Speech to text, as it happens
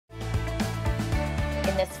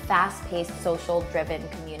this fast-paced, social-driven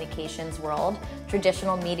communications world,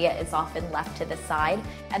 traditional media is often left to the side,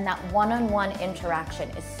 and that one-on-one interaction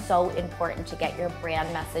is so important to get your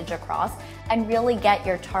brand message across and really get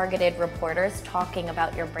your targeted reporters talking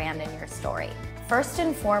about your brand and your story. First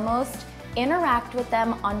and foremost, interact with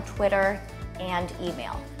them on Twitter and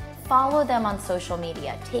email. Follow them on social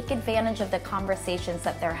media. Take advantage of the conversations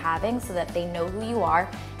that they're having so that they know who you are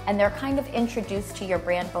and they're kind of introduced to your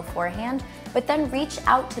brand beforehand, but then reach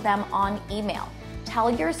out to them on email. Tell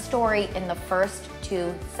your story in the first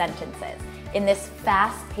 2 sentences. In this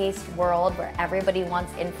fast-paced world where everybody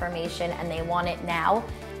wants information and they want it now,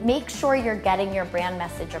 make sure you're getting your brand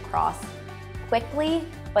message across quickly,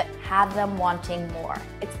 but have them wanting more.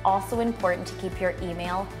 It's also important to keep your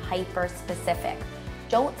email hyper-specific.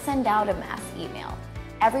 Don't send out a mass email.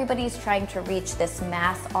 Everybody's trying to reach this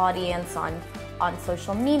mass audience on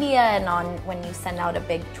social media and on when you send out a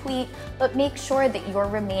big tweet, but make sure that you're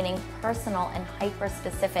remaining personal and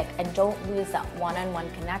hyper-specific and don't lose that one-on-one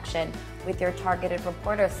connection with your targeted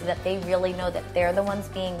reporters so that they really know that they're the ones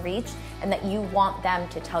being reached and that you want them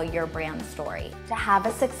to tell your brand story. To have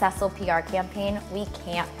a successful PR campaign, we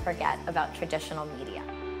can't forget about traditional media.